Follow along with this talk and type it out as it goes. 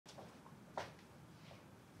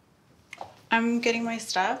I'm getting my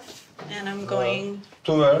stuff and I'm going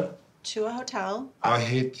to where? To a hotel. I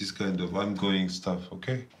hate this kind of I'm going stuff,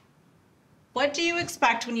 okay? What do you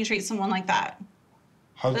expect when you treat someone like that?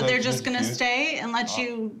 How That they're just gonna stay and let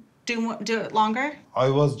you do it longer? I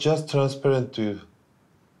was just transparent to you.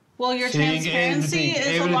 Well, your Saying transparency is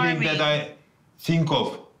everything alarming. that I think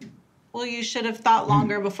of. Well, you should have thought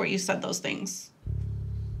longer before you said those things.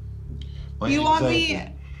 My you anxiety, want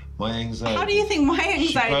me... My anxiety. How do you think my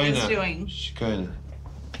anxiety is doing? Shekinah.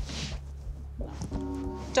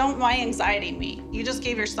 Don't my anxiety me. You just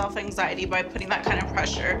gave yourself anxiety by putting that kind of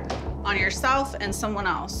pressure on yourself and someone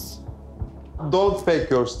else. Don't pack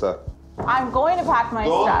your stuff. I'm going to pack my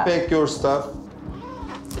Don't stuff. pack your stuff.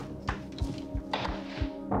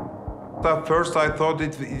 At first, I thought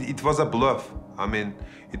it was a bluff. I mean,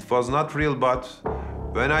 it was not real, but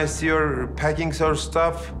when I see her packing her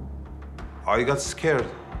stuff, I got scared.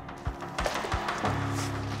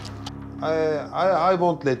 I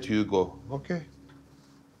won't let you go, okay?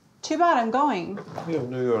 Too bad I'm going.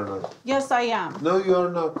 No, you're not. Yes, I am. No,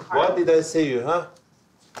 you're not. What did I say you, huh?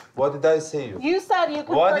 What did I say you? You said you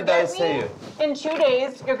could What forget did I say me. you? In 2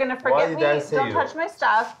 days, you're gonna forget did me. I say Don't you? touch my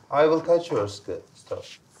stuff. I will touch your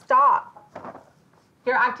stuff. Stop.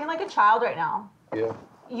 You're acting like a child right now. Yeah.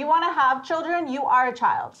 You want to have children, you are a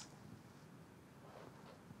child.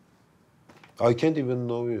 I can't even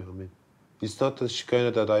know you. I mean, it's not the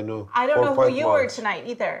Shekinah that I know. I don't know who you were tonight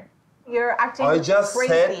either. You're acting I just crazy.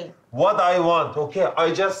 said what I want, okay?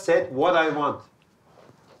 I just said what I want.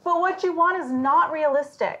 But what you want is not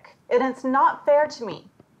realistic, and it's not fair to me.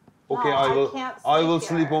 Okay, No, I will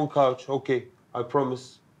sleep on couch. Okay, I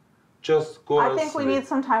promise. Just go and I think we sleep. need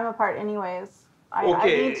some time apart anyways. Okay,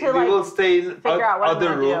 I need to, we will stay in figure out what I'm other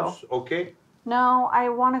gonna rooms, do. okay? No, I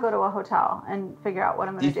want to go to a hotel and figure out what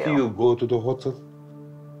I'm going to If do. you go to the hotel,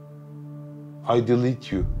 I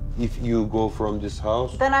delete you. If you go from this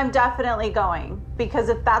house, Then I'm definitely going. Because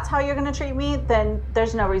if that's how you're going to treat me, then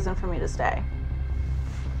there's no reason for me to stay.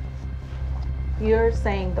 You're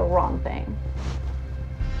saying the wrong thing.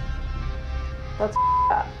 That's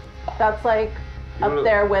up. That's like up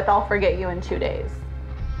there with I'll forget you in 2 days.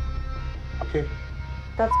 okay.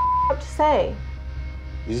 That's up to say.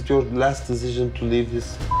 Is it your last decision to leave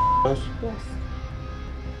this house? Yes.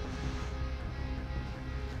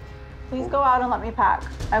 Please go out and let me pack.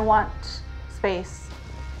 I want space.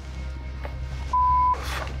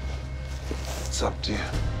 It's up to you.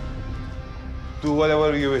 Do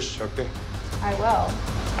whatever you wish, okay? I will.